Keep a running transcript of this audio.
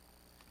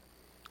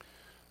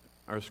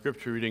Our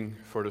scripture reading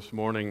for this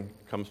morning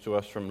comes to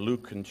us from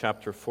Luke in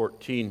chapter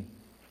 14.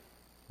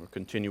 We'll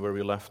continue where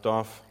we left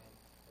off,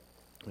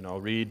 and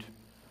I'll read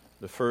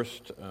the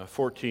first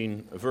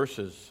 14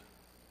 verses.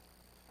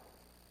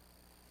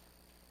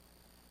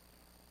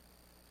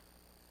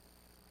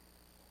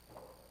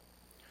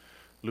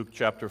 Luke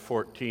chapter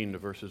 14,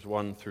 verses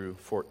 1 through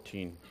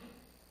 14.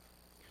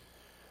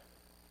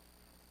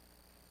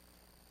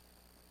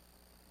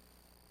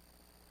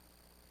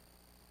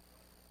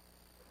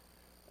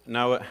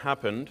 Now it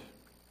happened,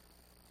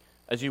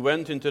 as he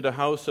went into the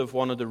house of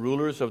one of the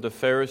rulers of the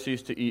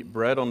Pharisees to eat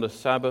bread on the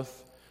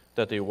Sabbath,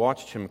 that they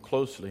watched him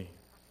closely.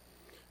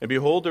 And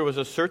behold, there was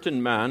a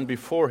certain man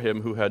before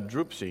him who had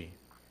dropsy.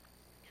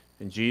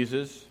 And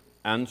Jesus,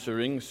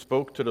 answering,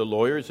 spoke to the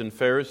lawyers and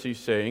Pharisees,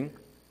 saying,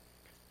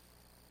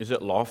 Is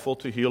it lawful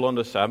to heal on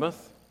the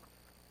Sabbath?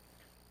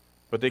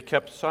 But they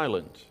kept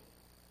silent.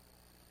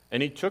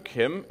 And he took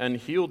him and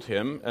healed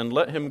him and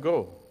let him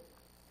go.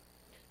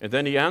 And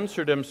then he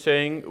answered them,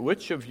 saying,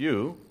 Which of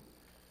you,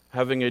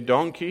 having a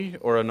donkey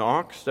or an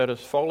ox that has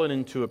fallen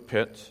into a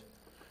pit,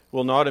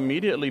 will not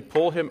immediately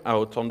pull him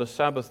out on the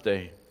Sabbath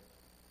day?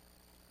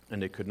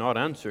 And they could not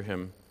answer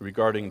him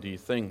regarding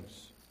these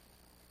things.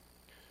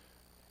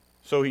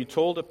 So he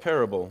told a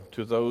parable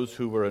to those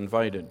who were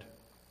invited,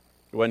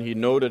 when he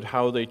noted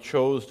how they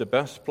chose the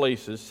best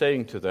places,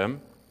 saying to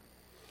them,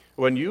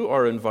 When you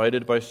are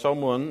invited by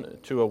someone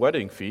to a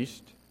wedding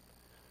feast,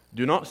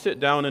 do not sit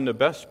down in the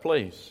best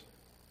place,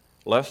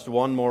 lest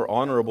one more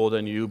honorable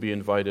than you be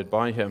invited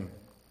by him.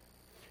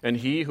 And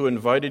he who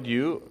invited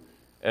you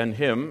and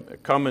him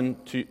come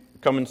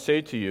and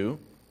say to you,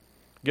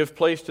 Give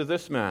place to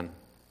this man.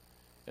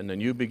 And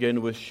then you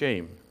begin with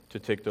shame to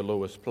take the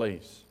lowest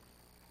place.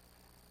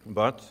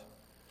 But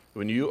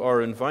when you are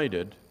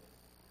invited,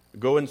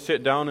 go and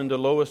sit down in the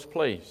lowest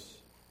place,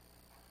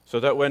 so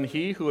that when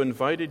he who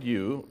invited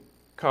you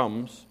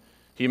comes,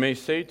 he may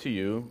say to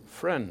you,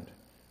 Friend,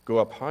 go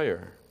up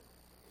higher.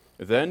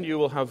 Then you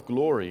will have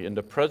glory in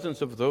the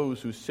presence of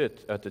those who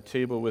sit at the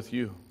table with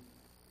you.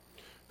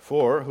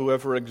 For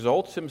whoever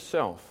exalts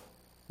himself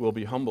will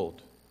be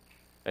humbled,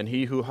 and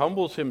he who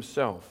humbles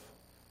himself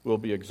will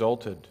be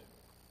exalted.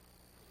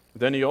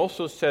 Then he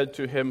also said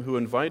to him who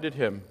invited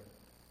him,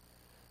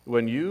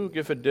 When you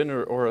give a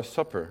dinner or a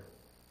supper,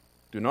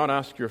 do not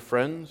ask your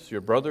friends,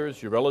 your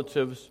brothers, your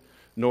relatives,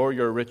 nor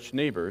your rich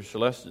neighbors,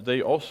 lest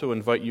they also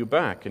invite you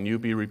back and you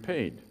be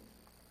repaid.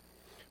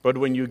 But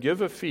when you give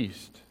a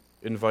feast,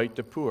 invite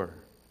the poor,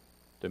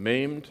 the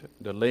maimed,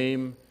 the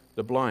lame,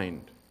 the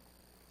blind,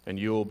 and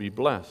you will be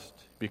blessed,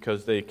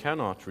 because they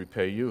cannot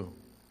repay you,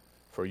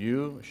 for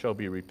you shall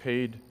be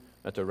repaid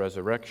at the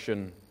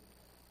resurrection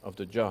of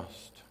the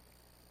just.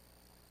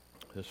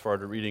 This far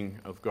the reading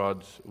of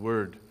God's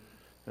Word,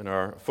 and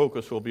our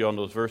focus will be on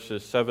those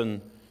verses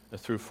 7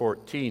 through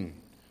 14,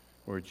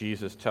 where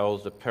Jesus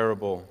tells the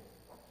parable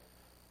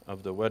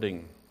of the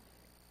wedding.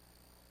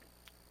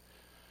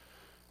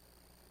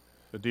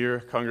 So, dear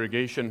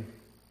congregation,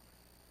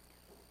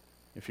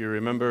 if you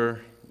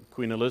remember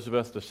Queen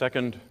Elizabeth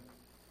II,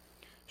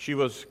 she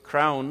was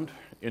crowned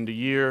in the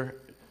year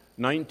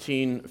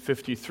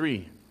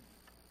 1953.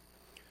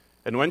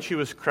 And when she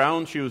was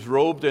crowned, she was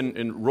robed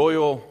in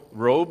royal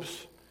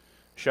robes.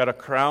 She had a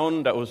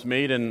crown that was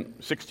made in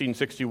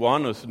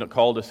 1661. It was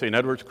called the St.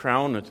 Edward's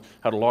crown. It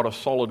had a lot of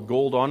solid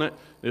gold on it.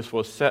 This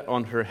was set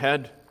on her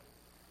head.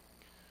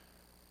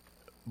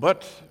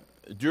 But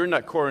during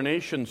that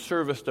coronation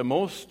service, the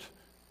most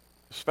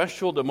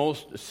special, the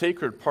most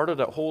sacred part of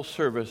that whole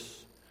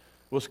service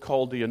was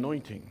called the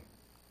anointing.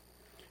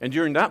 And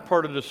during that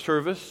part of the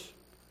service,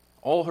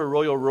 all her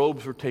royal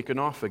robes were taken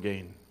off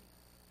again.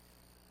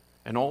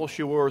 And all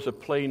she wore was a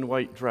plain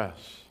white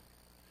dress.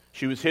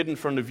 She was hidden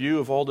from the view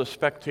of all the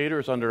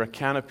spectators under a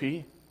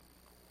canopy.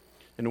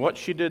 And what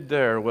she did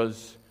there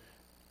was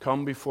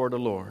come before the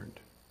Lord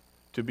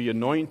to be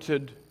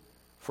anointed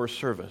for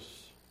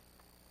service.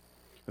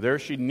 There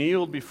she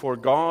kneeled before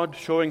God,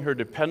 showing her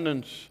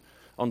dependence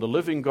on the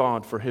living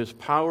God for His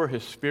power,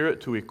 His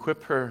Spirit to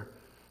equip her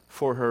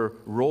for her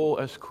role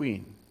as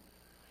queen.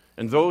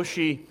 And though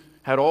she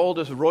had all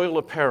this royal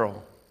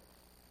apparel,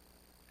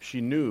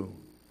 she knew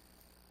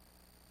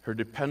her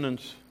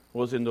dependence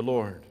was in the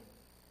Lord.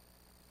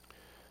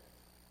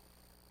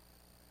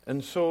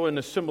 And so in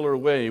a similar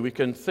way, we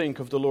can think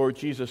of the Lord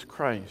Jesus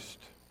Christ,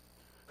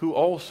 who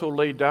also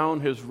laid down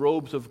His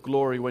robes of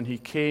glory when He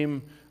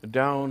came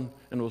down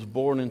and was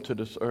born into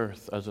this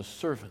earth as a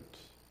servant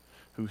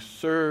who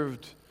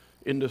served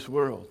in this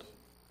world.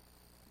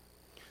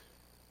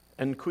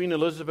 And Queen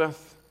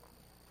Elizabeth,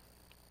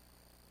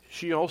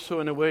 she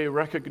also in a way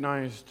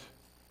recognized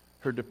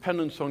her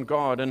dependence on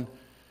God. And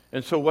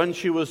so when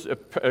she was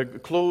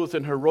clothed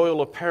in her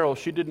royal apparel,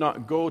 she did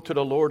not go to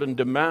the Lord and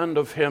demand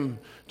of Him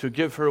to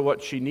give her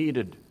what she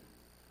needed.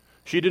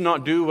 She did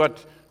not do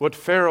what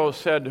Pharaoh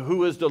said,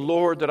 "Who is the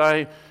Lord that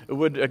I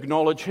would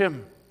acknowledge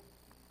Him?"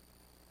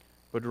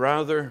 But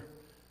rather,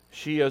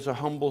 she as a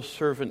humble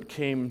servant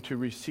came to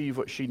receive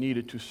what she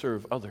needed to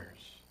serve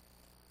others,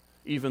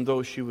 even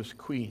though she was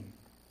queen.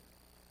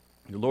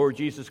 The Lord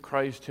Jesus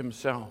Christ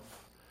himself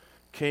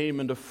came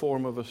in the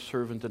form of a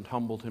servant and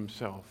humbled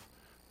himself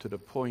to the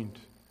point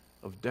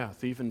of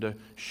death, even the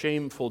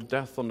shameful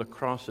death on the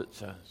cross, it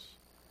says.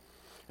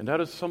 And that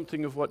is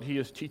something of what he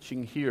is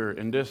teaching here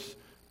in this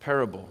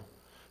parable,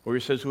 where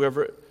he says,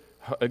 whoever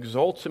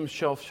exalts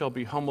himself shall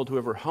be humbled,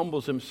 whoever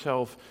humbles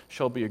himself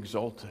shall be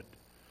exalted.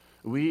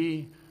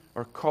 We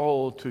are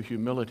called to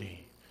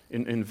humility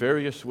in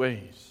various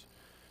ways.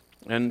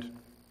 And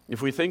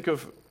if we think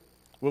of,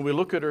 when we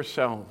look at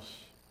ourselves,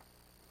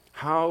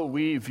 how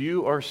we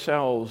view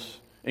ourselves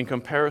in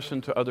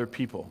comparison to other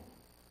people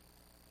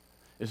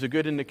is a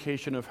good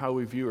indication of how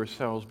we view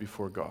ourselves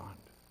before God.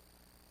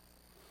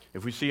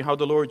 If we see how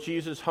the Lord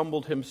Jesus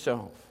humbled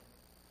himself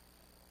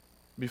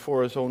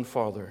before his own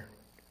Father,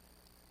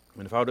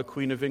 and how the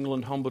Queen of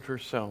England humbled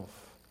herself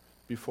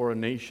before a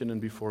nation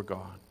and before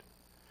God.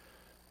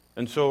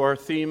 And so our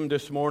theme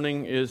this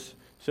morning is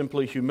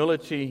simply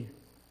humility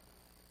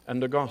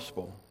and the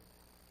gospel.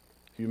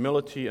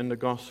 Humility and the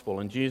gospel.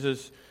 And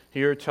Jesus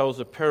here tells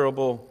a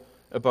parable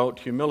about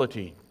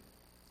humility.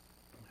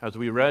 As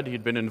we read,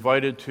 he'd been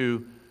invited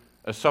to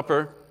a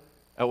supper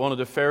at one of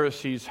the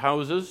Pharisees'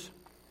 houses.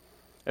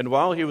 And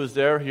while he was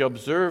there, he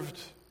observed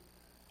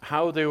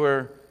how they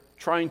were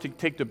trying to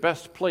take the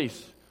best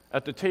place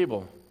at the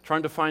table,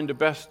 trying to find the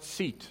best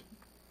seat.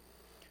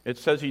 It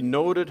says he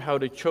noted how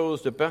they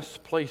chose the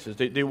best places.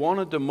 They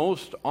wanted the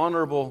most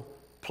honorable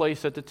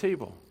place at the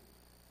table.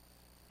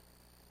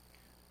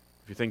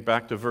 If you think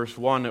back to verse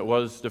 1, it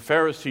was the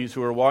Pharisees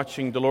who were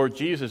watching the Lord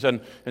Jesus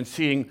and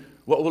seeing,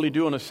 what will he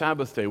do on a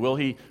Sabbath day? Will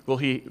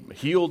he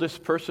heal this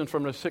person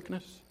from their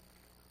sickness?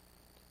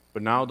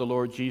 But now the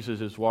Lord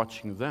Jesus is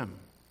watching them.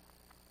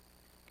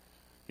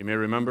 You may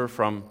remember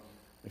from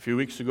a few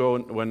weeks ago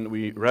when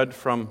we read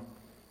from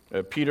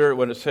Peter,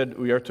 when it said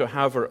we are to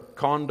have our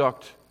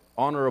conduct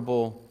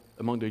honorable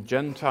among the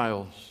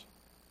Gentiles,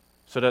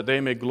 so that they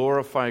may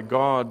glorify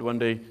God when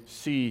they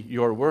see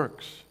your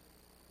works.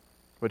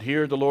 But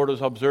here the Lord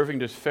is observing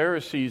these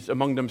Pharisees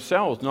among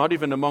themselves, not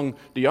even among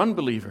the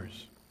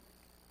unbelievers.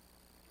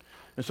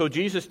 And so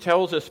Jesus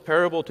tells this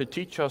parable to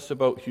teach us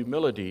about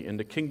humility in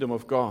the kingdom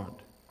of God.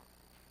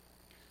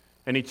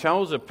 And he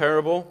tells a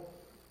parable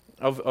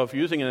of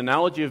using an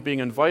analogy of being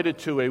invited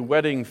to a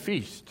wedding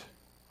feast,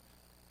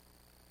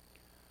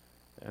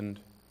 and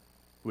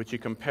which he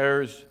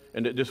compares,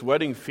 and this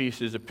wedding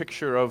feast is a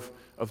picture of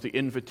the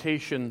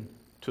invitation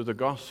to the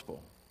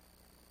gospel.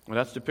 And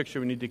that's the picture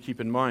we need to keep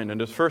in mind. And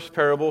this first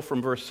parable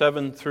from verse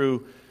 7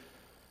 through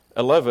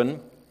 11,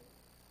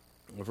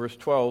 verse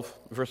 12,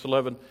 verse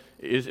 11,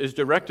 is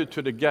directed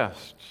to the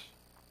guests.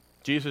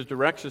 Jesus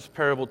directs this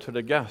parable to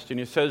the guests. And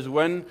he says,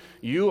 when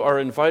you are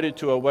invited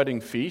to a wedding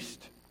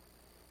feast,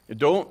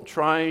 don't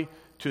try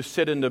to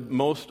sit in the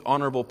most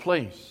honorable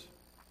place.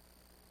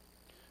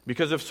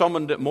 Because if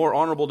someone more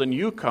honorable than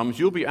you comes,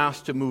 you'll be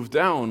asked to move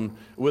down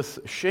with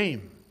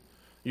shame.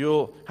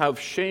 You'll have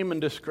shame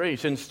and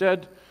disgrace.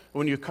 Instead,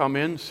 when you come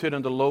in, sit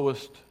in the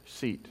lowest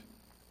seat.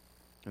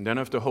 And then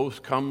if the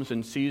host comes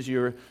and sees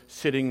you're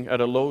sitting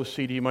at a low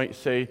seat, he might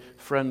say,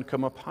 friend,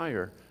 come up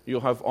higher.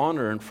 You'll have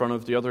honor in front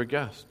of the other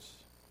guests.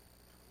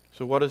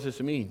 So what does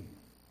this mean?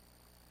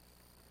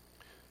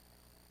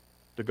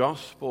 The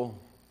gospel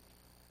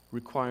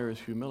requires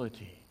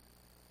humility.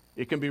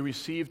 It can be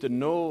received in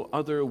no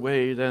other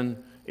way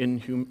than in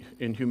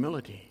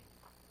humility.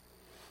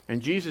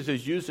 And Jesus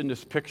is using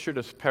this picture,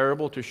 this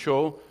parable, to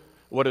show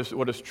what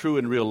is true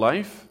in real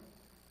life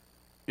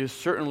is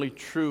certainly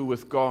true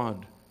with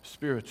God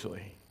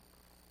spiritually.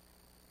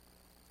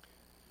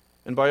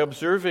 And by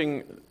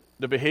observing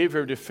the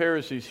behavior of the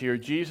Pharisees here,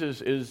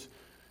 Jesus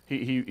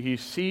he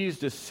sees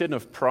the sin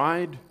of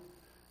pride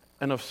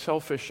and of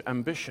selfish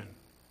ambition.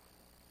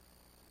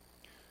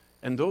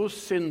 And those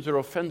sins are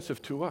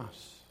offensive to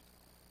us.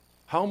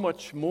 How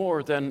much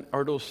more then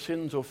are those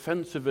sins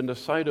offensive in the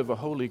sight of a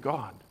holy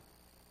God?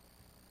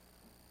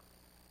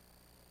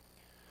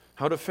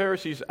 How the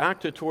Pharisees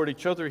acted toward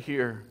each other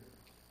here,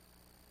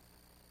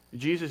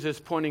 Jesus is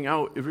pointing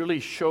out, it really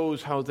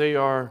shows how they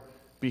are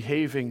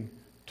behaving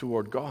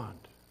toward God.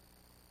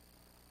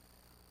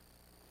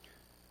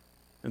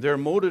 And they're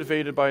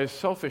motivated by a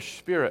selfish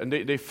spirit, and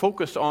they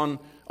focus on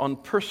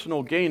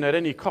personal gain at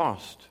any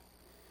cost.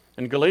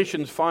 And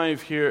Galatians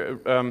 5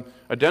 here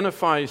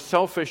identifies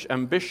selfish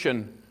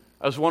ambition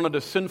as one of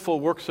the sinful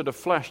works of the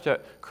flesh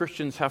that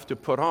Christians have to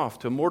put off,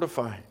 to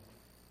mortify.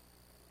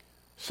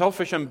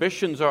 Selfish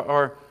ambitions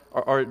are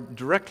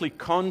directly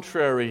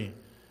contrary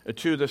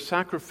to the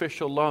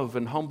sacrificial love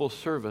and humble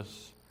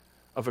service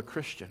of a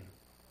Christian.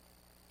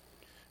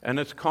 And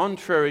it's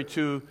contrary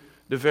to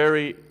the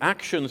very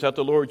actions that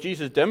the Lord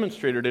Jesus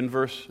demonstrated in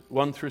verse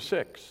 1 through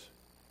 6,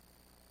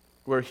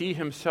 where he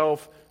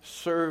himself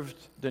served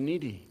the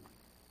needy.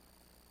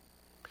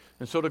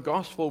 And so the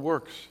gospel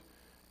works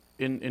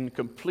in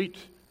complete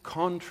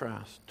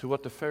contrast to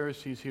what the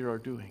Pharisees here are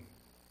doing.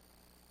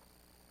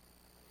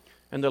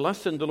 And the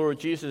lesson the Lord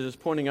Jesus is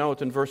pointing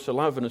out in verse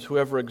 11 is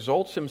whoever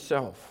exalts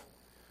himself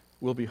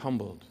will be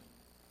humbled,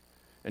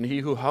 and he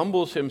who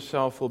humbles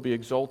himself will be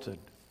exalted.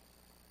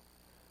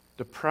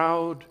 The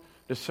proud,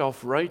 the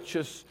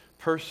self-righteous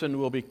person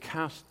will be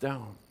cast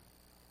down,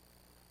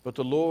 but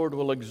the Lord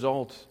will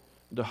exalt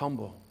the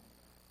humble.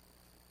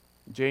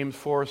 James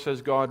 4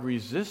 says God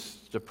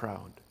resists the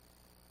proud,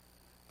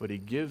 but he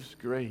gives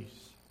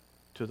grace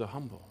to the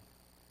humble.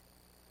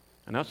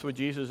 And that's what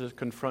Jesus is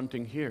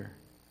confronting here.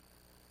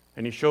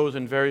 And he shows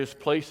in various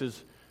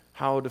places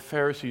how the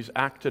Pharisees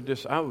acted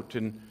this out.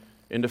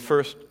 In the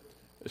first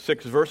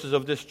 6 verses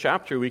of this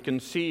chapter, we can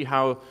see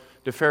how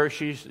the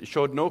Pharisees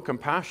showed no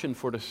compassion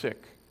for the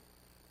sick,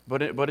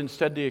 but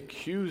instead they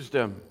accused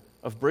them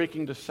of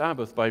breaking the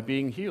Sabbath by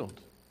being healed.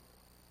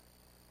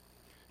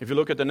 If you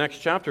look at the next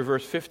chapter,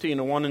 verse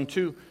 15, 1 and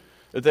 2,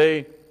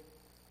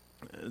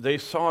 they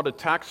saw the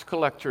tax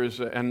collectors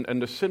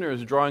and the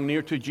sinners drawing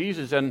near to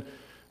Jesus, and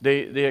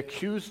they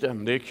accused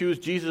them. They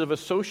accused Jesus of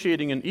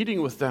associating and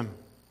eating with them.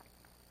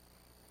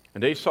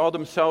 And they saw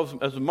themselves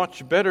as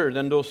much better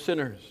than those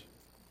sinners.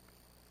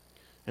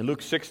 In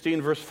Luke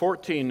 16, verse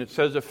 14, it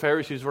says the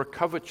Pharisees were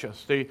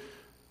covetous. They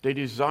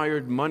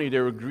desired money. They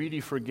were greedy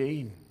for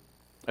gain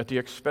at the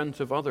expense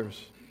of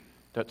others.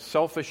 That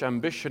selfish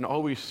ambition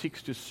always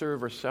seeks to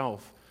serve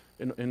herself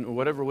in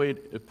whatever way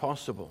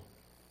possible.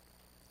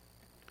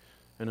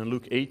 And in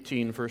Luke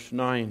 18, verse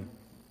 9,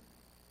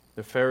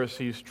 the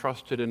Pharisees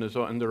trusted in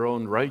their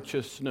own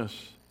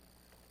righteousness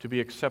to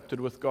be accepted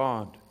with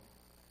God.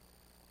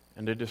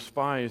 And they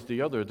despised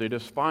the other. They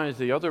despised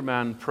the other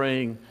man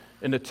praying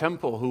in the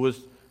temple who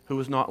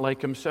was not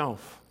like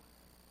himself.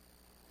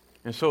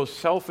 And so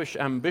selfish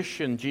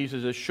ambition,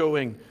 Jesus is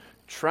showing,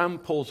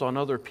 tramples on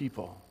other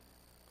people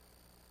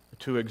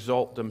to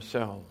exalt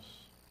themselves.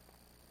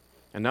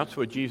 And that's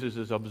what Jesus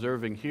is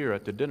observing here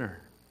at the dinner.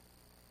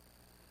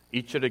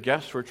 Each of the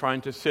guests were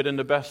trying to sit in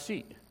the best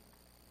seat.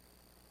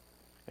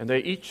 And they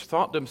each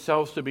thought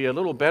themselves to be a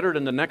little better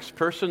than the next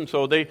person,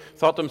 so they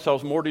thought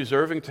themselves more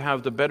deserving to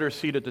have the better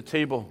seat at the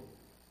table.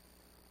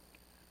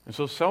 And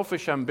so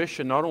selfish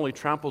ambition not only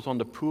tramples on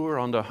the poor,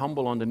 on the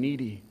humble, on the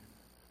needy,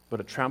 but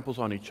it tramples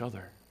on each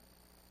other,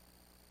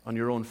 on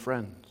your own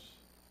friends.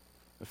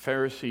 The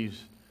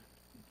Pharisees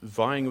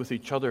vying with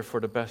each other for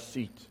the best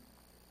seat.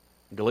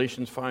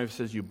 Galatians 5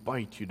 says you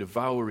bite, you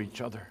devour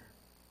each other.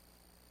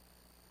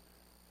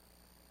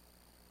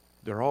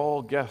 They're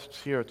all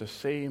guests here at the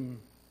same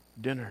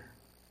dinner,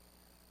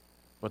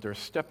 but they're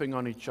stepping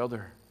on each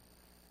other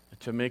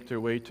to make their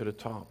way to the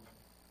top.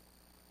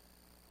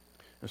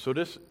 And so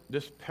this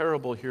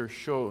parable here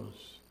shows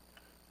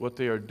what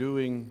they are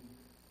doing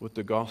with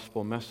the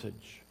gospel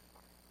message.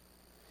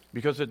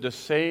 Because the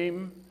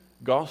same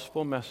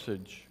gospel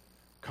message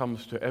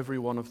comes to every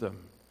one of them.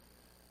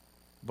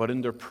 But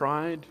in their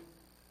pride,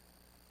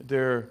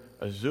 they're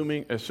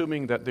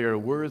assuming that they are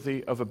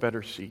worthy of a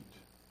better seat.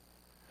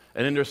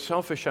 And in their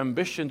selfish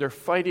ambition, they're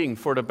fighting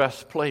for the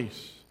best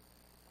place.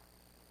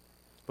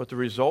 But the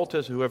result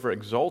is whoever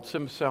exalts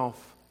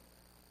himself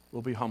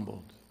will be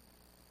humbled.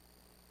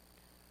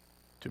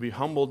 To be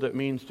humbled, that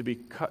means to be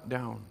cut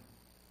down.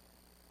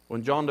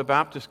 When John the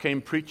Baptist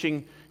came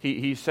preaching,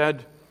 he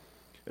said,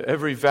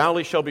 every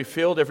valley shall be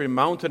filled, every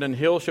mountain and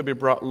hill shall be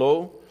brought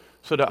low.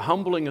 So that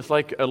humbling is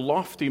like a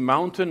lofty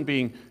mountain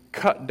being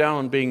cut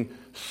down, being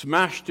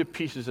smashed to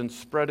pieces and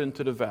spread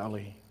into the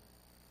valley.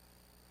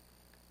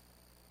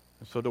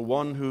 And so the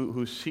one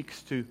who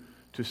seeks to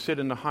sit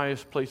in the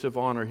highest place of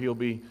honor, he'll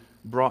be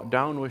brought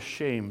down with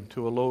shame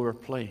to a lower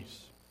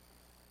place.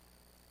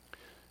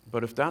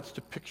 But if that's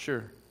the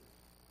picture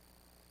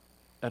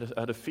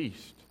at a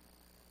feast,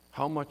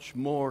 how much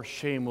more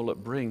shame will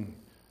it bring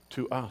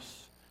to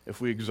us if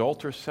we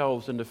exalt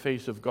ourselves in the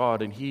face of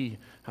God and He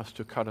has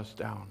to cut us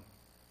down?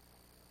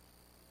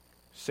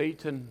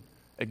 Satan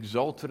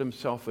exalted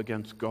himself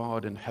against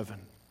God in heaven,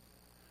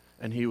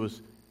 and he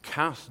was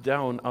cast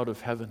down out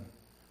of heaven,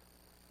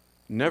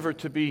 never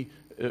to be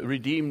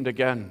redeemed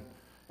again.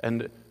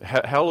 And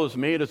hell is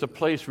made as a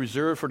place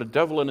reserved for the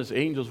devil and his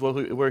angels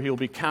where he'll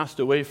be cast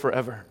away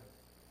forever.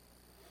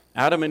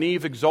 Adam and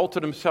Eve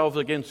exalted themselves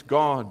against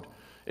God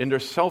in their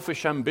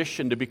selfish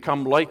ambition to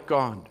become like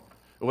God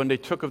when they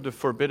took of the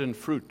forbidden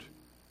fruit.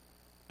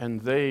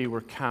 And they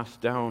were cast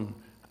down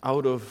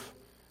out of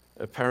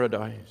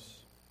paradise.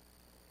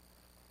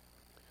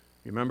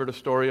 You remember the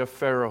story of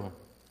Pharaoh,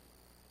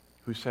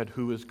 who said,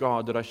 "Who is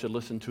God that I should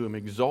listen to him?"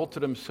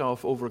 Exalted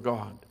himself over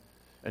God.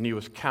 And he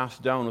was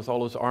cast down with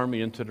all his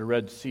army into the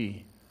Red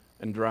Sea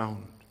and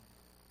drowned.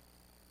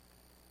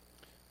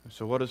 And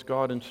so what does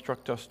God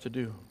instruct us to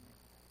do?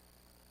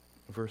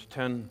 Verse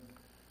 10,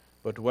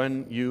 "But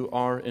when you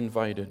are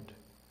invited,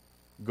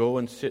 go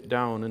and sit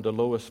down in the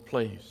lowest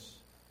place,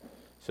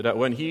 so that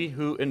when he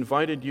who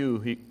invited you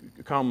he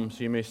comes,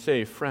 you may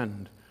say,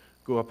 'Friend,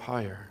 go up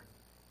higher.'"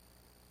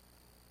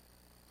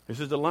 This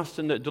is the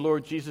lesson that the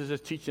Lord Jesus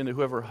is teaching, that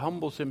whoever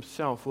humbles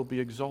himself will be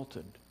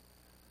exalted.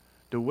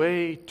 The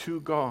way to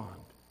God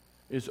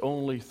is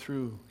only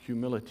through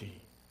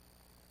humility.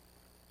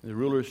 The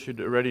rulers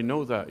should already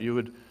know that. You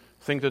would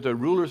think that the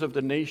rulers of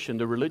the nation,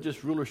 the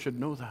religious rulers, should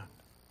know that.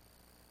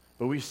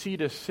 But we see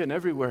this sin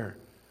everywhere.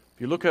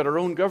 If you look at our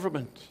own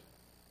government,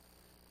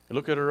 you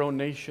look at our own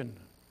nation,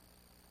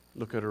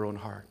 look at our own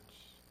hearts.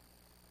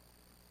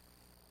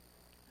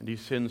 And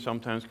these sins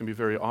sometimes can be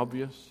very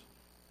obvious.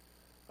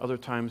 Other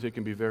times they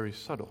can be very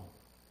subtle.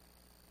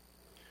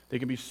 They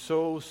can be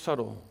so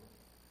subtle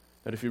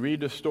that if you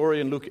read the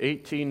story in Luke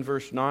 18,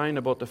 verse 9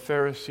 about the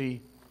Pharisee,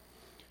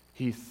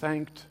 he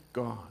thanked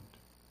God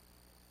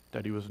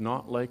that he was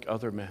not like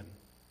other men.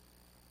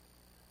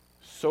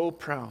 So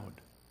proud,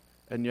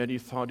 and yet he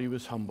thought he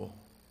was humble.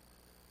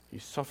 He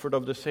suffered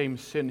of the same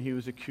sin he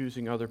was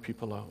accusing other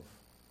people of.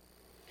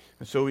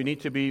 And so we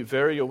need to be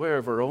very aware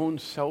of our own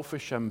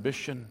selfish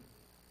ambition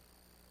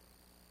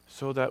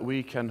so that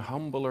we can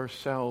humble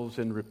ourselves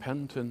in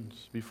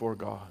repentance before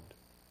God.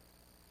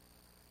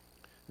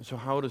 And so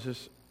how does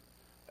this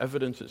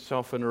evidence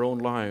itself in our own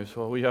lives?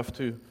 Well, we have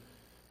to,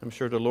 I'm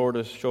sure the Lord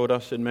has showed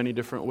us in many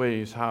different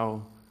ways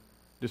how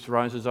this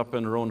rises up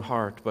in our own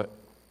heart, but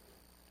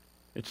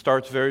it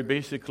starts very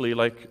basically,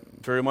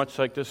 very much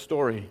like this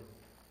story,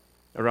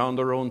 around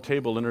our own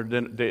table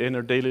in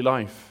our daily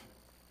life.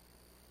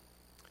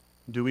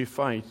 Do we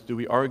fight? Do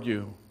we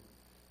argue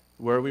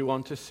where we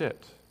want to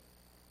sit?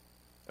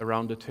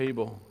 Around the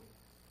table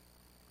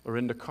or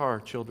in the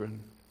car, children?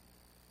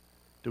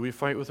 Do we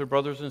fight with our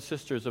brothers and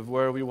sisters of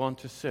where we want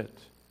to sit?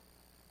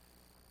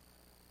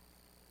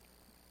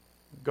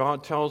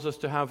 God tells us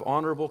to have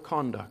honorable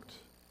conduct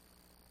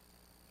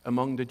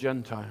among the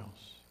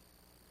Gentiles.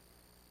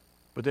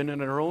 But then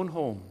in our own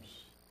homes,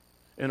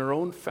 in our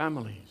own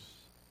families,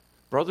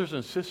 brothers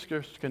and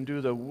sisters can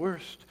do the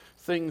worst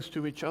things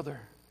to each other.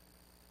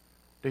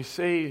 They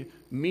say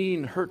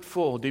mean,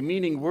 hurtful,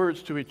 demeaning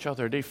words to each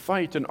other. They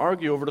fight and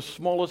argue over the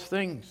smallest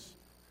things.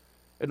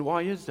 And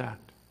why is that?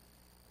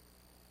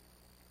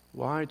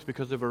 Why? It's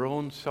because of our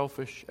own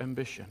selfish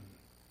ambition.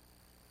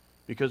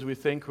 Because we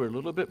think we're a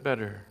little bit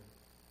better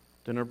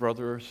than our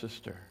brother or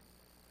sister.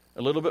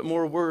 A little bit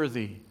more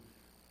worthy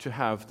to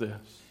have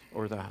this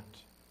or that.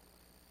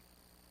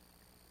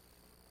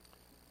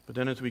 But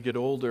then as we get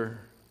older,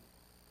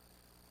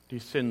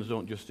 these sins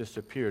don't just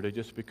disappear, they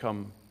just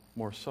become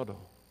more subtle.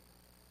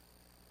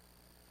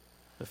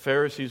 The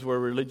Pharisees were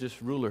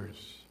religious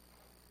rulers,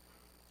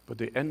 but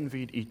they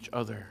envied each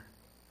other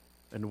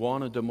and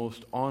wanted the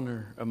most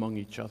honor among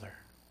each other.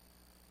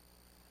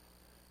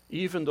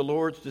 Even the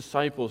Lord's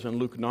disciples in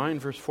Luke 9,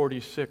 verse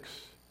 46,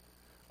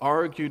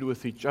 argued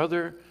with each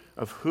other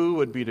of who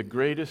would be the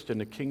greatest in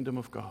the kingdom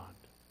of God.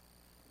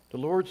 The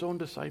Lord's own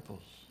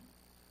disciples.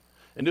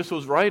 And this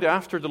was right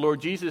after the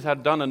Lord Jesus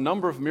had done a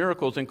number of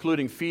miracles,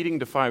 including feeding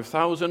the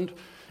 5,000,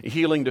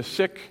 healing the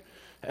sick,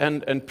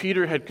 and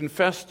Peter had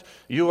confessed,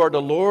 "You are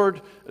the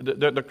Lord,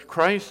 the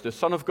Christ, the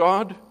Son of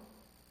God."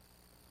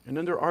 And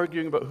then they're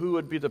arguing about who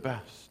would be the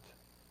best.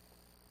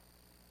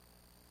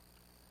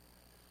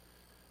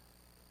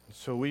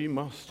 So we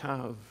must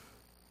have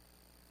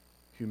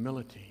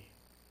humility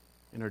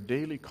in our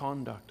daily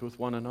conduct with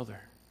one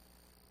another,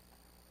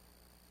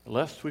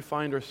 lest we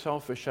find our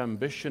selfish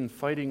ambition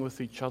fighting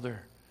with each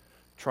other,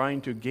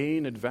 trying to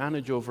gain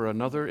advantage over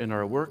another in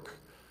our work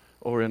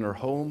or in our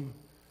home,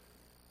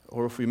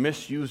 or if we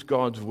misuse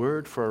God's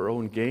word for our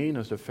own gain,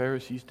 as the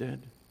Pharisees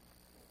did,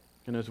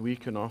 and as we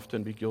can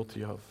often be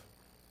guilty of.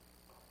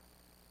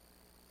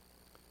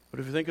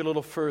 But if you think a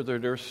little further,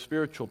 there's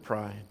spiritual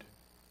pride.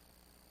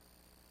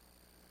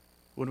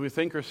 When we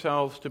think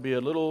ourselves to be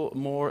a little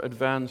more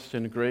advanced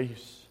in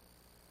grace,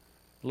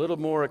 a little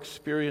more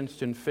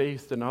experienced in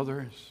faith than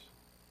others,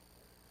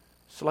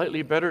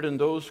 slightly better than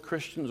those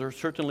Christians, or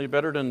certainly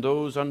better than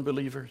those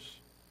unbelievers,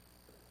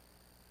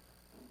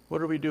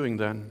 what are we doing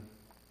then?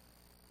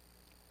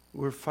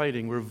 We're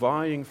fighting, we're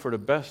vying for the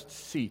best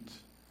seat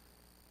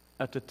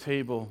at the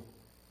table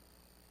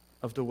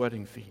of the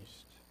wedding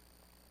feast.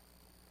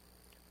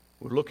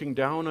 We're looking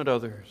down at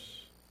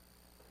others,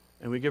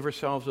 and we give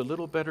ourselves a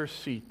little better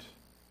seat,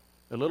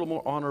 a little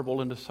more honorable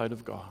in the sight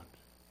of God.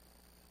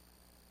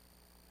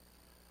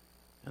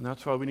 And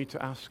that's why we need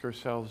to ask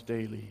ourselves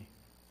daily,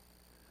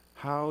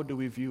 how do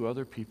we view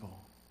other people?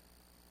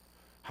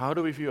 How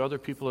do we view other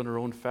people in our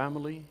own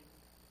family,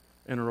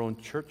 in our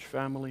own church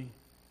family,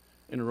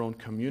 in our own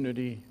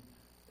community,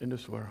 in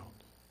this world?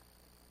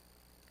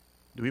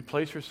 Do we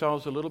place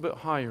ourselves a little bit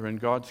higher in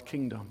God's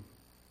kingdom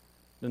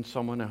than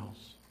someone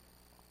else?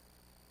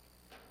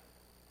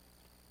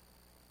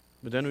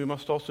 But then we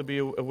must also be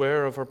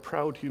aware of our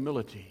proud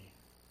humility,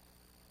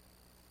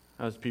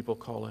 as people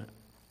call it.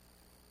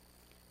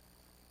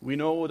 We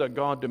know that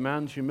God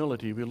demands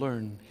humility. We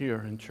learn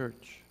here in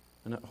church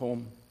and at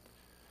home.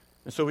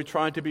 And so we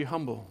try to be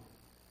humble.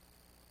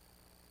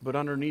 But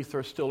underneath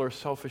are still our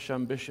selfish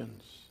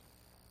ambitions.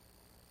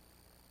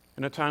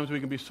 And at times we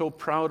can be so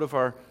proud of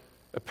our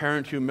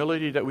apparent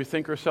humility that we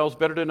think ourselves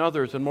better than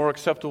others and more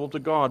acceptable to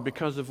God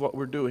because of what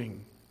we're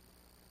doing.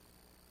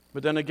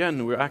 But then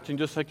again, we're acting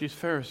just like these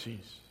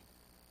Pharisees.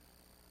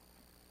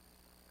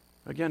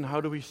 Again,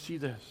 how do we see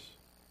this?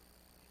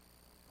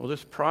 Well,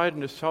 this pride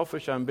and this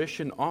selfish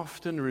ambition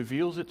often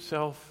reveals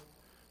itself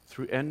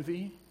through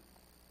envy,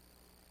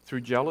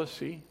 through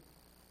jealousy,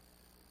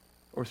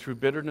 or through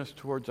bitterness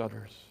towards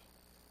others.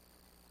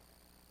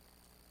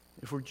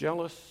 If we're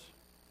jealous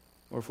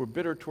or if we're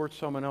bitter towards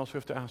someone else, we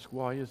have to ask,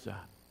 why is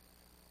that?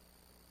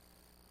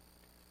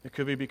 It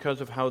could be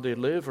because of how they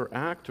live or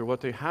act or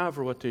what they have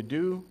or what they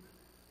do.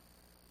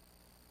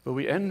 But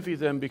we envy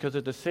them because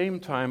at the same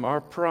time,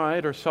 our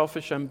pride, our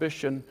selfish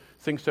ambition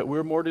thinks that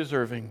we're more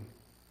deserving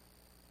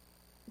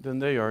than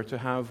they are to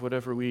have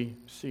whatever we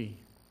see.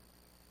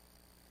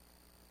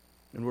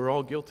 And we're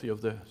all guilty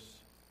of this.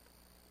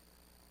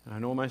 And I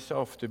know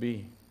myself to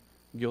be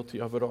guilty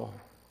of it all.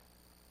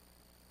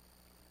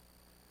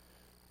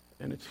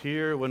 And it's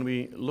here when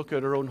we look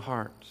at our own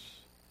hearts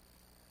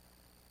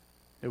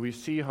that we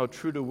see how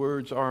true the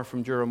words are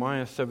from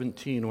Jeremiah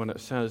 17 when it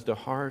says, "The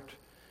heart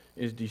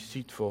is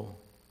deceitful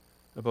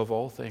above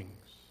all things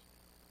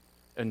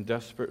and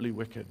desperately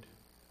wicked.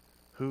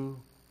 Who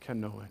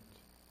can know it?"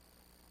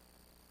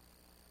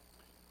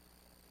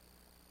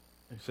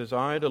 It says,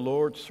 "I, the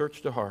Lord,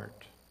 search the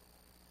heart.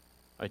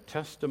 I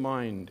test the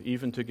mind,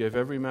 even to give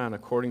every man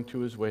according to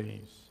his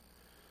ways,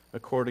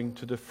 according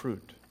to the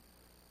fruit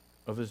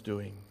of his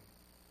doing."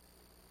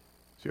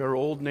 See, our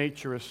old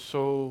nature is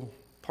so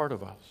part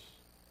of us.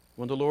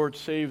 When the Lord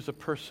saves a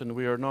person,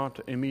 we are not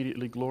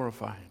immediately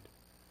glorified.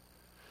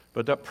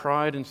 But that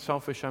pride and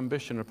selfish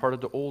ambition are part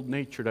of the old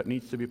nature that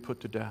needs to be put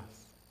to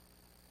death.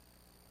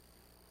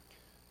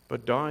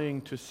 But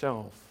dying to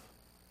self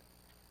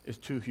is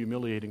too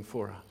humiliating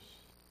for us.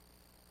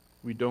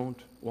 We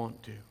don't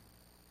want to.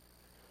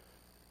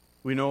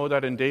 We know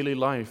that in daily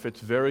life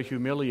it's very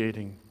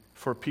humiliating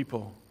for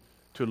people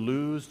to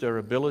lose their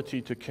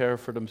ability to care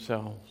for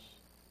themselves.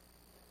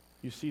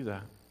 You see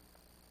that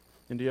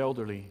in the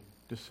elderly,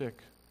 the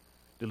sick.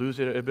 They lose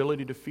their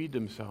ability to feed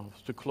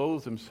themselves, to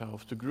clothe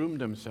themselves, to groom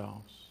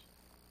themselves.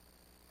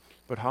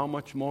 But how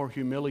much more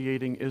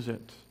humiliating is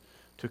it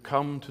to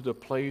come to the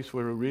place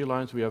where we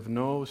realize we have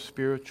no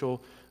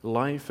spiritual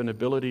life and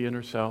ability in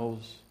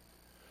ourselves,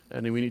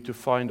 and we need to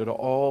find it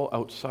all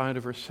outside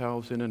of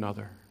ourselves in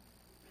another.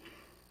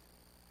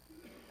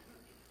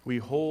 We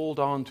hold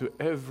on to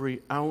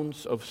every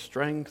ounce of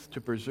strength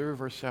to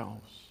preserve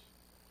ourselves.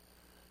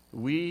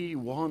 We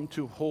want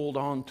to hold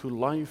on to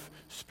life,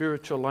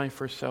 spiritual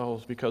life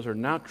ourselves, because our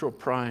natural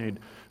pride,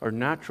 our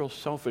natural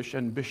selfish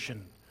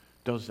ambition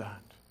does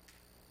that.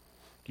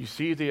 You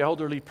see the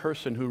elderly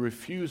person who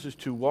refuses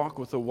to walk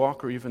with a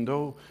walker even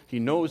though he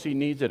knows he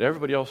needs it,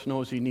 everybody else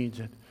knows he needs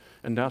it.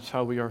 And that's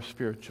how we are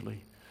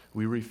spiritually.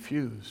 We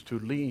refuse to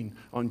lean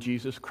on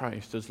Jesus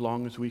Christ as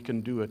long as we can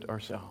do it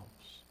ourselves.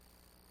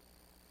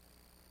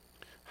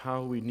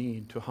 How we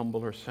need to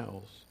humble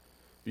ourselves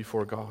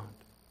before God.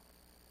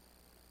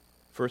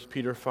 1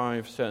 Peter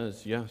 5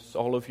 says, "Yes,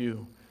 all of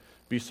you,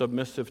 be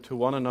submissive to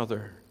one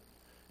another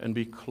and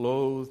be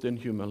clothed in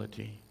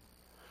humility.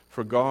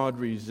 For God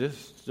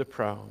resists the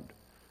proud,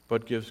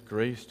 but gives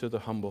grace to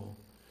the humble.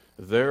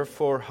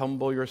 Therefore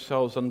humble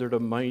yourselves under the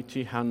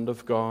mighty hand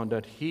of God,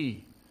 that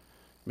He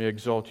may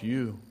exalt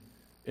you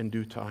in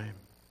due time."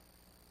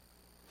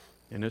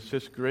 And it's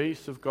this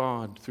grace of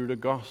God through the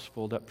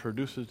gospel that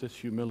produces this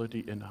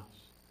humility in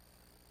us.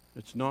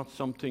 It's not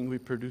something we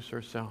produce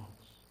ourselves.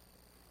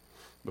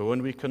 But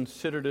when we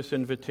consider this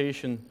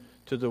invitation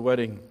to the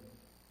wedding,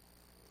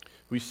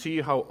 we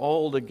see how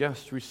all the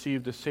guests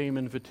received the same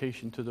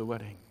invitation to the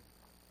wedding.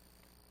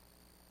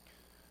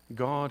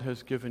 God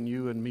has given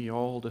you and me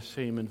all the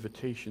same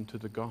invitation to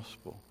the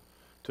gospel,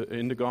 to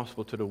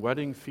the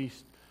wedding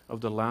feast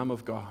of the Lamb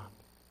of God.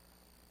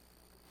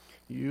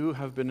 You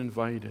have been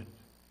invited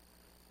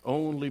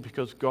only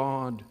because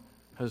God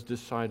has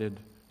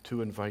decided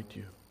to invite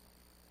you.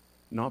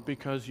 Not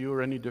because you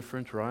are any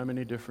different or I'm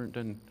any different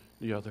than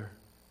the other.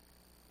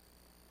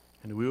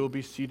 And we will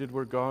be seated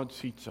where God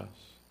seats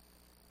us.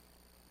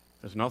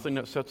 There's nothing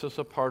that sets us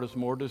apart as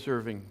more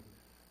deserving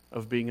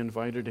of being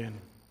invited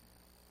in.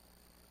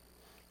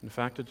 In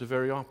fact, it's the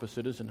very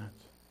opposite, isn't it?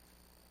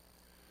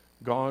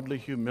 Godly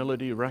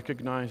humility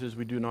recognizes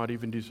we do not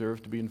even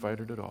deserve to be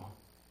invited at all.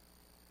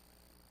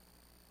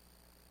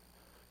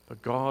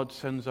 But God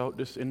sends out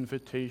this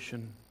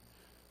invitation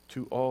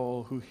to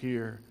all who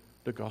hear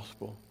the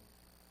gospel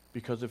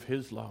because of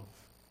His love,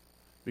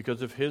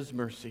 because of His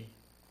mercy.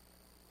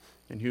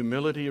 And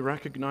humility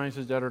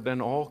recognizes that it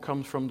then all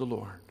comes from the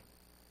Lord.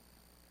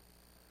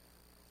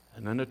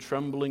 And then a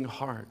trembling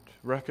heart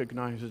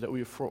recognizes that we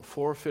have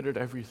forfeited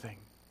everything.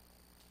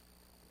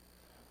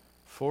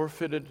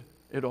 Forfeited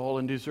it all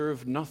and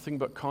deserve nothing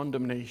but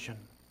condemnation.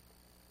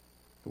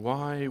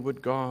 Why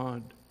would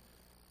God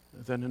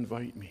then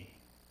invite me?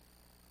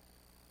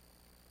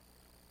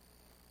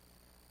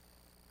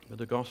 But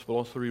the gospel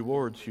also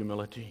rewards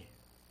humility.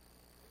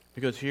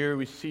 Because here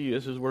we see,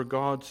 this is where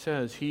God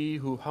says, "He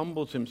who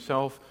humbles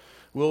himself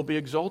will be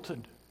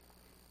exalted."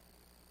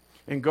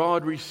 And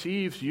God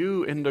receives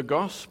you in the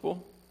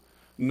gospel,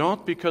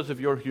 not because of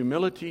your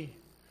humility,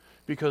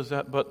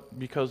 but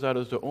because that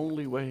is the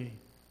only way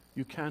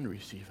you can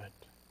receive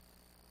it.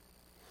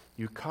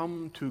 You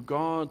come to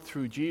God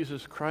through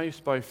Jesus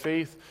Christ by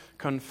faith,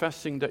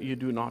 confessing that you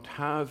do not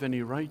have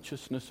any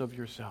righteousness of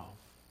yourself.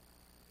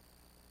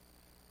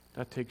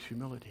 That takes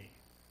humility.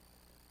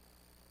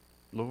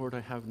 Lord, I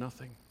have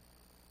nothing.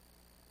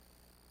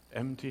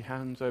 Empty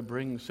hands I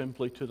bring,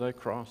 simply to thy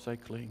cross I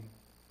cling.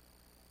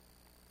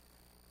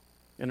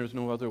 And there's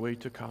no other way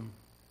to come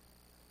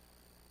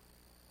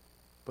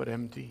but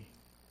empty.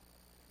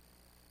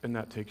 And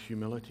that takes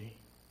humility.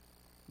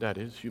 That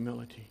is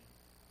humility.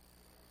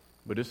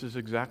 But this is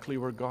exactly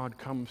where God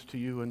comes to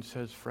you and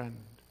says, friend,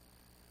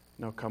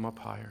 now come up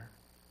higher.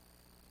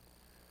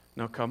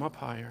 Now come up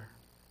higher.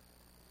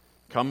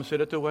 Come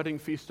sit at the wedding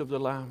feast of the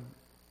Lamb.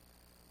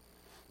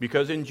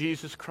 Because in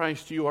Jesus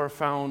Christ you are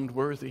found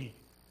worthy.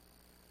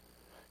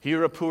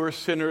 Here a poor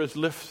sinner is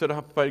lifted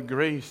up by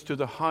grace to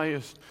the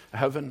highest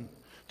heaven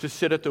to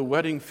sit at the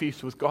wedding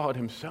feast with God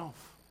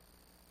himself.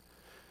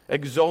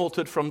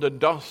 Exalted from the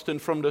dust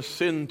and from the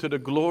sin to the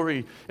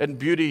glory and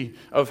beauty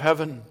of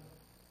heaven.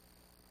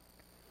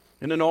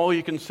 And then all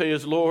you can say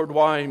is, Lord,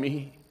 why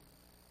me?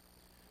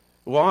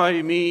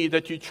 Why me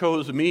that you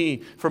chose me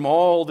from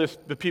all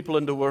the people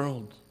in the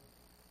world?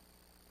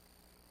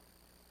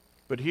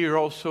 But here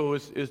also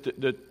is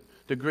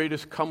the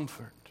greatest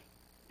comfort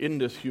in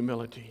this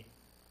humility.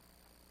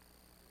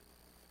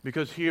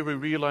 Because here we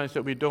realize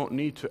that we don't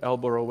need to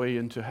elbow our way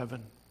into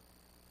heaven.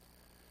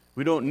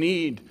 We don't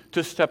need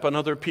to step on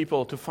other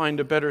people to find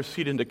a better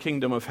seat in the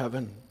kingdom of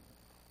heaven.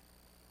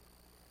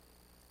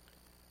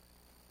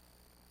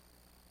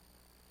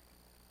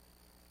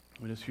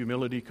 When this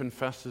humility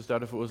confesses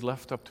that if it was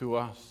left up to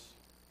us,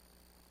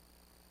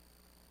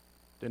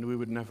 then we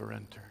would never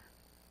enter.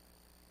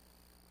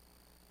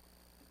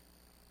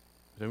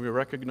 Then we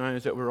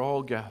recognize that we're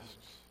all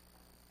guests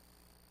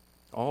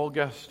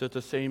at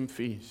the same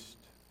feast.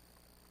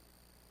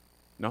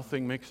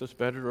 Nothing makes us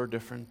better or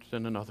different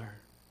than another.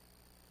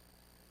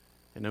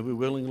 And then we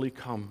willingly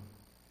come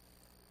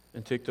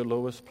and take the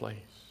lowest place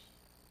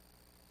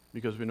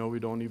because we know we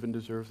don't even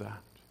deserve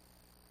that.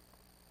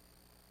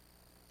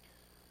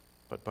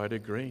 But by the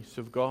grace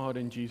of God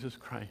in Jesus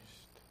Christ,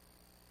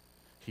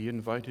 He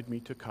invited me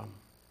to come.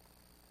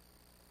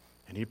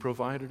 And He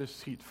provided a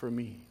seat for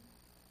me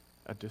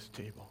at this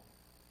table.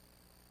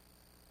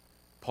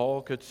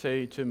 Paul could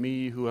say to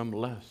me, who am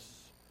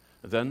less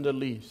than the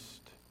least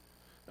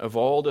of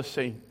all the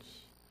saints,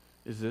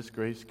 is this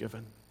grace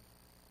given.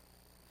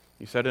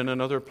 He said in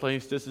another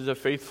place, this is a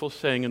faithful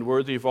saying and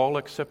worthy of all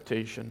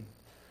acceptation,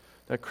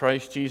 that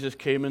Christ Jesus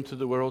came into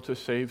the world to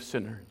save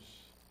sinners,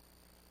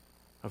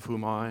 of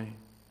whom I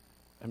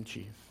am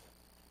chief.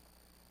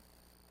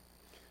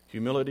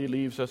 Humility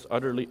leaves us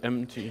utterly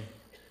empty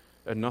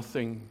and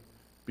nothing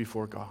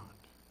before God.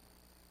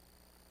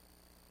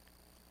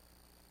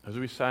 As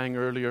we sang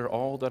earlier,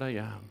 all that I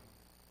am,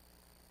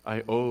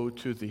 I owe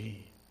to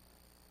Thee.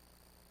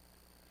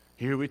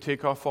 Here we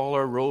take off all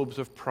our robes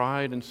of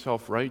pride and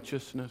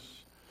self-righteousness,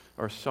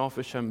 our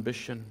selfish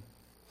ambition,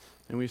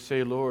 and we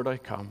say, Lord, I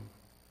come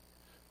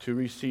to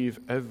receive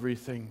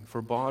everything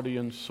for body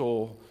and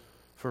soul,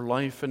 for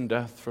life and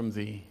death from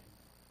Thee,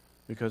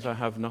 because I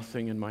have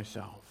nothing in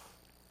myself.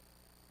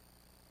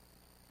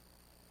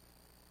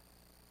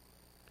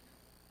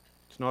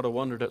 It's not a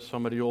wonder that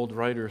some of the old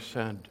writers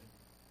said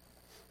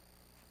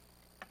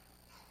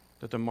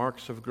that the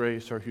marks of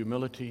grace are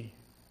humility,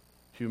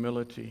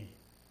 humility,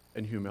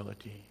 and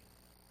humility.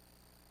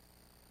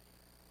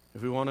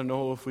 If we want to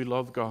know if we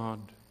love God,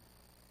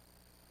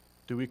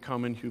 do we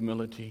come in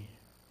humility?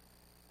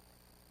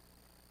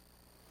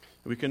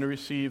 We can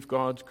receive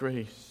God's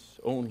grace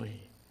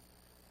only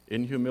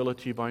in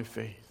humility by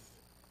faith.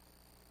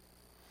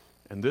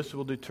 And this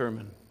will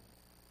determine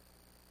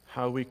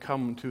how we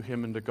come to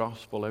Him in the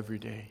gospel every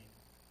day.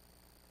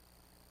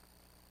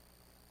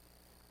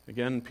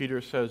 Again,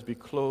 Peter says, be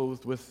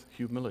clothed with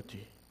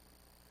humility.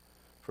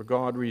 For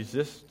God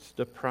resists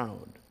the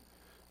proud,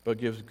 but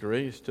gives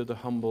grace to the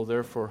humble.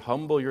 Therefore,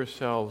 humble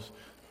yourselves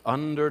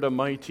under the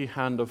mighty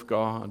hand of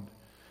God,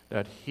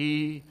 that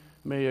He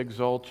may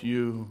exalt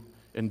you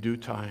in due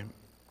time.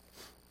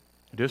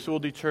 This will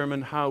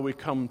determine how we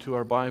come to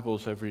our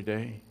Bibles every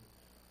day.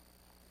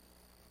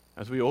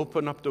 As we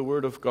open up the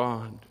Word of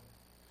God,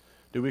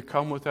 do we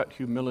come with that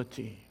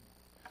humility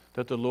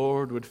that the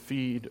Lord would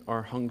feed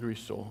our hungry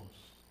souls?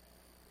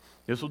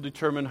 This will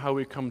determine how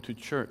we come to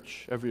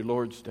church every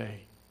Lord's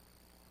Day.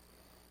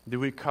 Do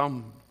we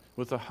come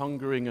with a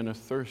hungering and a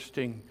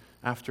thirsting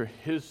after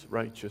His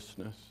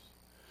righteousness,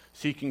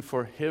 seeking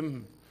for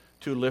Him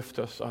to lift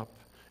us up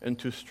and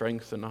to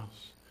strengthen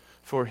us,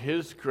 for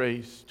His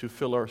grace to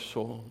fill our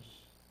souls?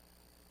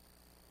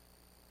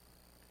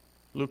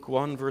 Luke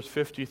 1 verse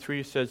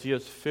 53 says, He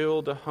has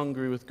filled the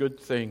hungry with good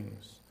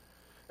things,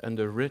 and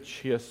the rich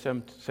He has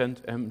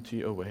sent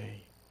empty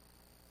away.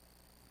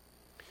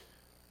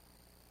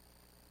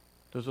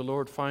 Does the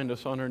Lord find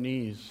us on our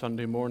knees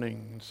Sunday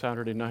morning and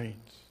Saturday night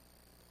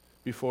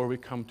before we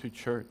come to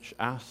church,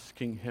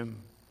 asking Him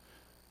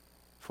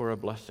for a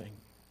blessing?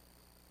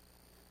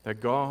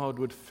 That God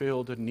would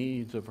fill the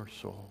needs of our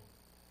soul.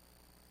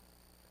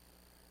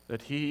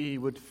 That He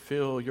would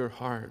fill your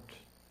heart.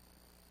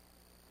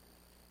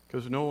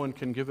 Because no one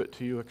can give it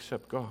to you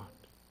except God.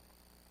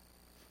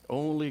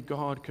 Only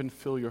God can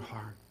fill your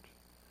heart.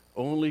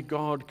 Only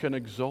God can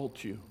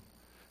exalt you,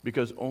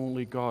 because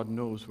only God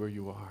knows where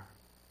you are.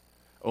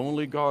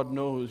 Only God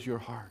knows your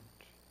heart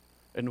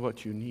and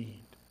what you need.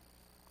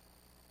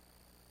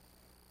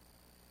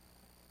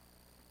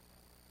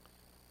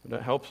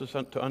 That helps us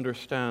to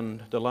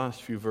understand the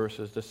last few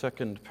verses, the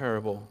second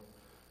parable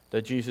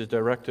that Jesus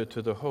directed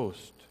to the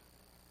host.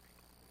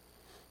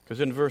 Because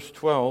in verse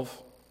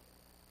 12,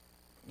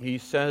 he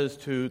says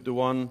to the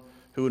one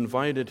who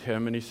invited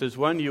him, and he says,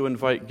 when you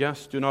invite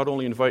guests, do not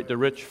only invite the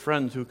rich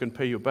friends who can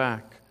pay you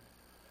back,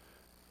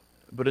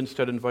 but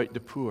instead invite the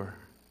poor,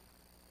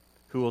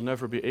 who will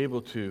never be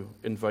able to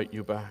invite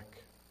you back.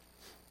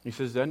 He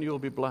says, then you'll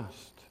be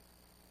blessed,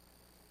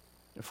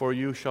 for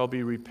you shall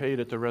be repaid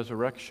at the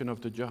resurrection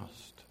of the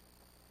just.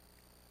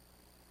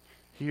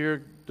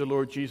 Here the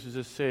Lord Jesus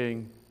is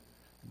saying,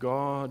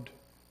 God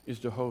is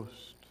the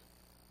host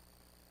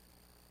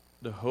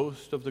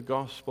of the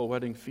gospel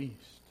wedding feast.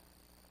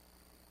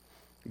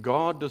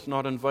 God does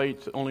not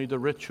invite only the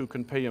rich who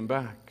can pay him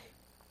back,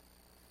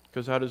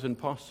 because that is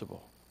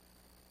impossible.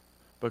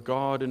 But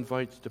God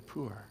invites the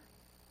poor.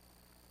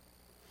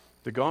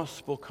 The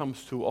gospel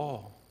comes to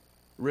all,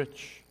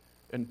 rich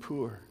and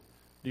poor,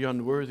 the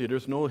unworthy.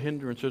 There's no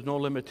hindrance, there's no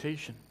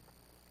limitation.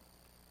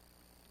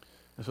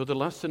 And so the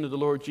lesson that the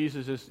Lord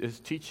Jesus is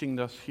teaching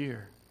us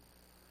here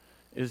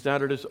is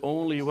that it is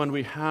only when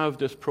we have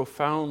this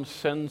profound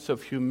sense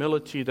of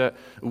humility that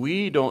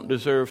we don't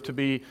deserve to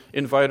be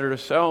invited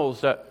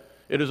ourselves, that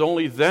it is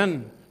only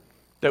then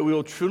that we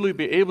will truly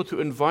be able to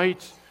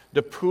invite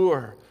the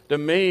poor, the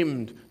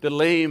maimed, the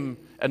lame,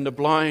 and the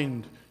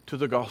blind to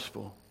the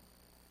gospel.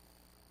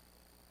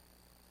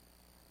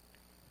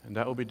 And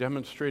that will be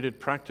demonstrated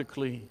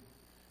practically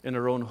in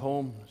our own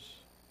homes,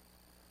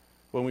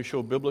 when we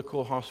show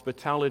biblical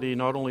hospitality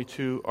not only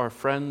to our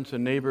friends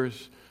and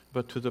neighbors,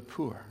 but to the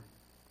poor,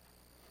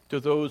 to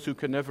those who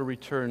can never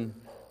return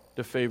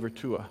the favor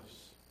to us.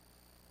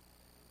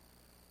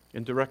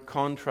 In direct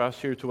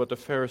contrast here to what the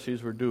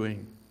Pharisees were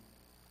doing,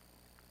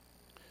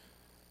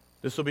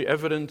 this will be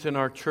evident in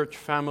our church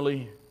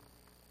family,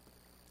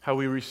 how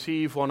we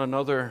receive one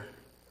another,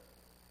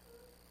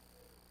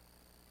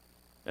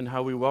 and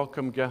how we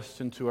welcome guests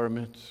into our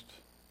midst.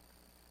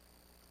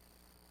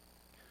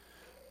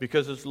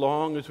 Because as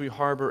long as we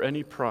harbor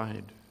any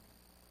pride,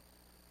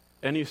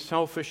 any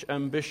selfish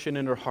ambition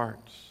in our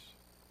hearts,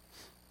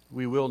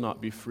 we will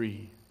not be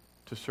free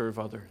to serve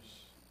others.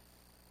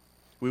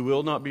 We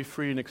will not be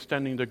free in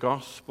extending the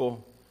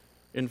gospel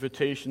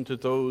invitation to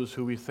those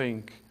who we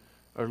think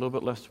are a little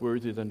bit less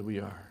worthy than we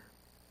are.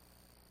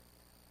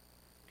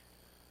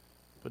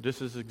 But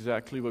this is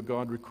exactly what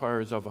God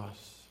requires of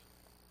us.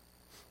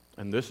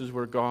 And this is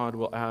where God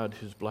will add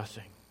his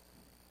blessing.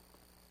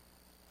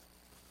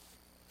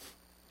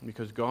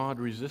 Because God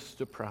resists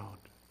the proud,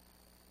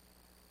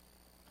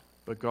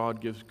 but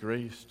God gives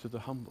grace to the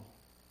humble.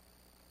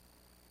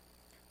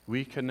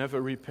 We can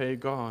never repay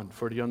God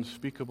for the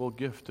unspeakable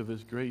gift of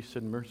his grace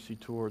and mercy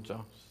towards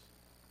us.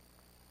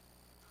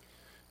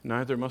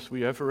 Neither must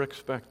we ever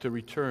expect a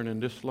return in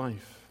this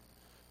life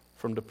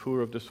from the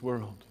poor of this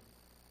world.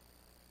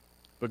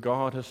 But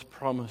God has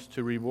promised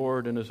to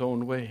reward in his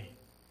own way.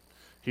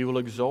 He will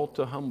exalt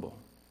the humble.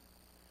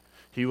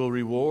 He will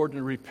reward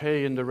and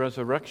repay in the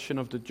resurrection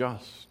of the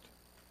just.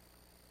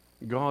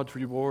 God's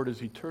reward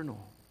is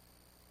eternal.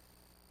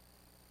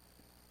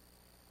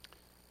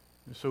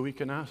 And so we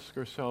can ask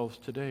ourselves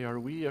today, are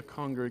we a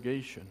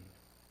congregation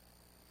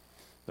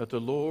that the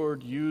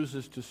Lord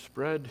uses to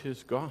spread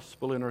his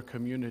gospel in our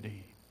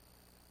community?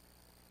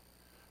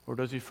 Or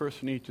does he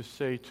first need to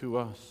say to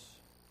us,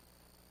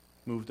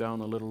 move down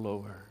a little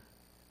lower?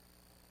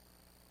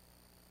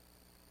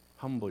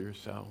 Humble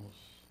yourselves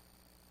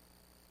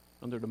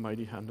under the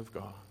mighty hand of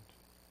God.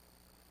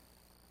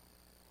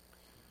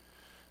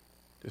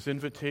 This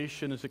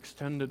invitation is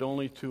extended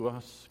only to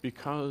us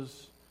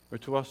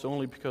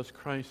only because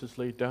Christ has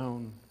laid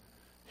down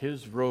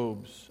his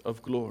robes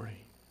of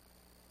glory.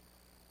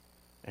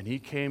 And he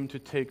came to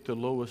take the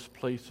lowest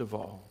place of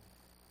all,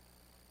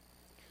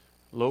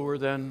 lower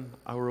than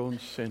our own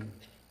sin,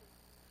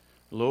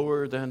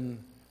 lower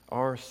than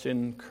our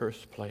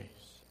sin-cursed place,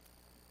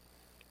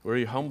 where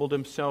he humbled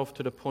himself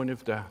to the point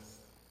of death,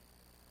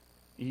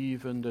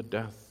 even the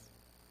death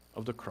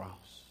of the cross.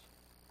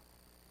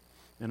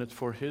 And it's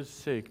for his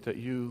sake that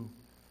you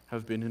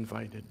have been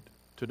invited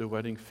to the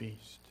wedding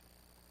feast.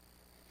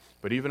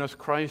 But even as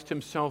Christ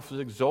himself is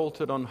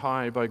exalted on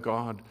high by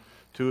God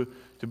to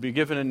be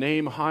given a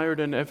name higher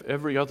than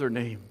every other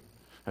name,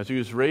 as he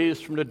was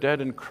raised from the dead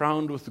and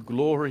crowned with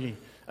glory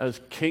as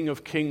King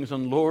of kings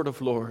and Lord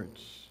of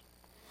lords,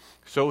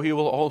 so he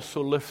will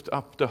also lift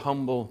up the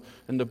humble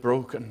and the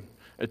broken,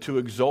 to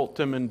exalt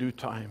them in due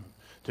time,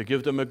 to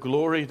give them a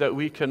glory that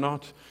we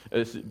cannot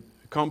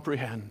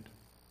comprehend.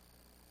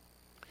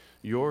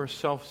 Your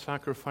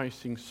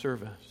self-sacrificing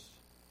service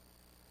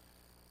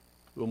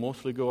will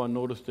mostly go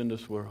unnoticed in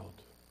this world.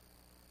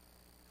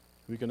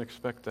 We can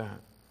expect that.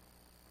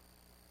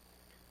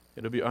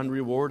 It'll be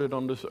unrewarded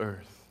on this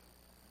earth,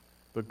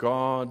 but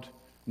God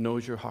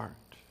knows your heart,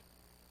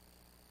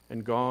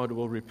 and God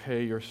will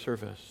repay your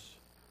service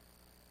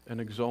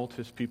and exalt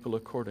his people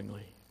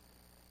accordingly.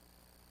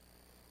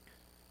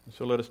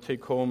 So let us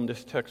take home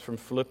this text from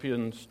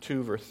Philippians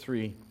 2, verse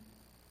 3.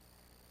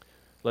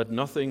 Let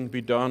nothing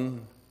be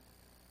done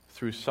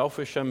through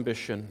selfish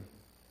ambition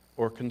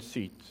or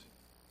conceit,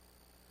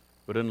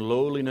 but in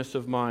lowliness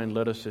of mind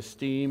let us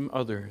esteem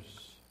others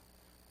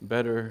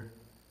better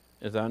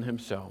than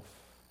himself.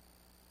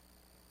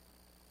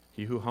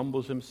 He who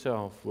humbles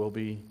himself will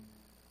be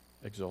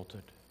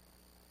exalted.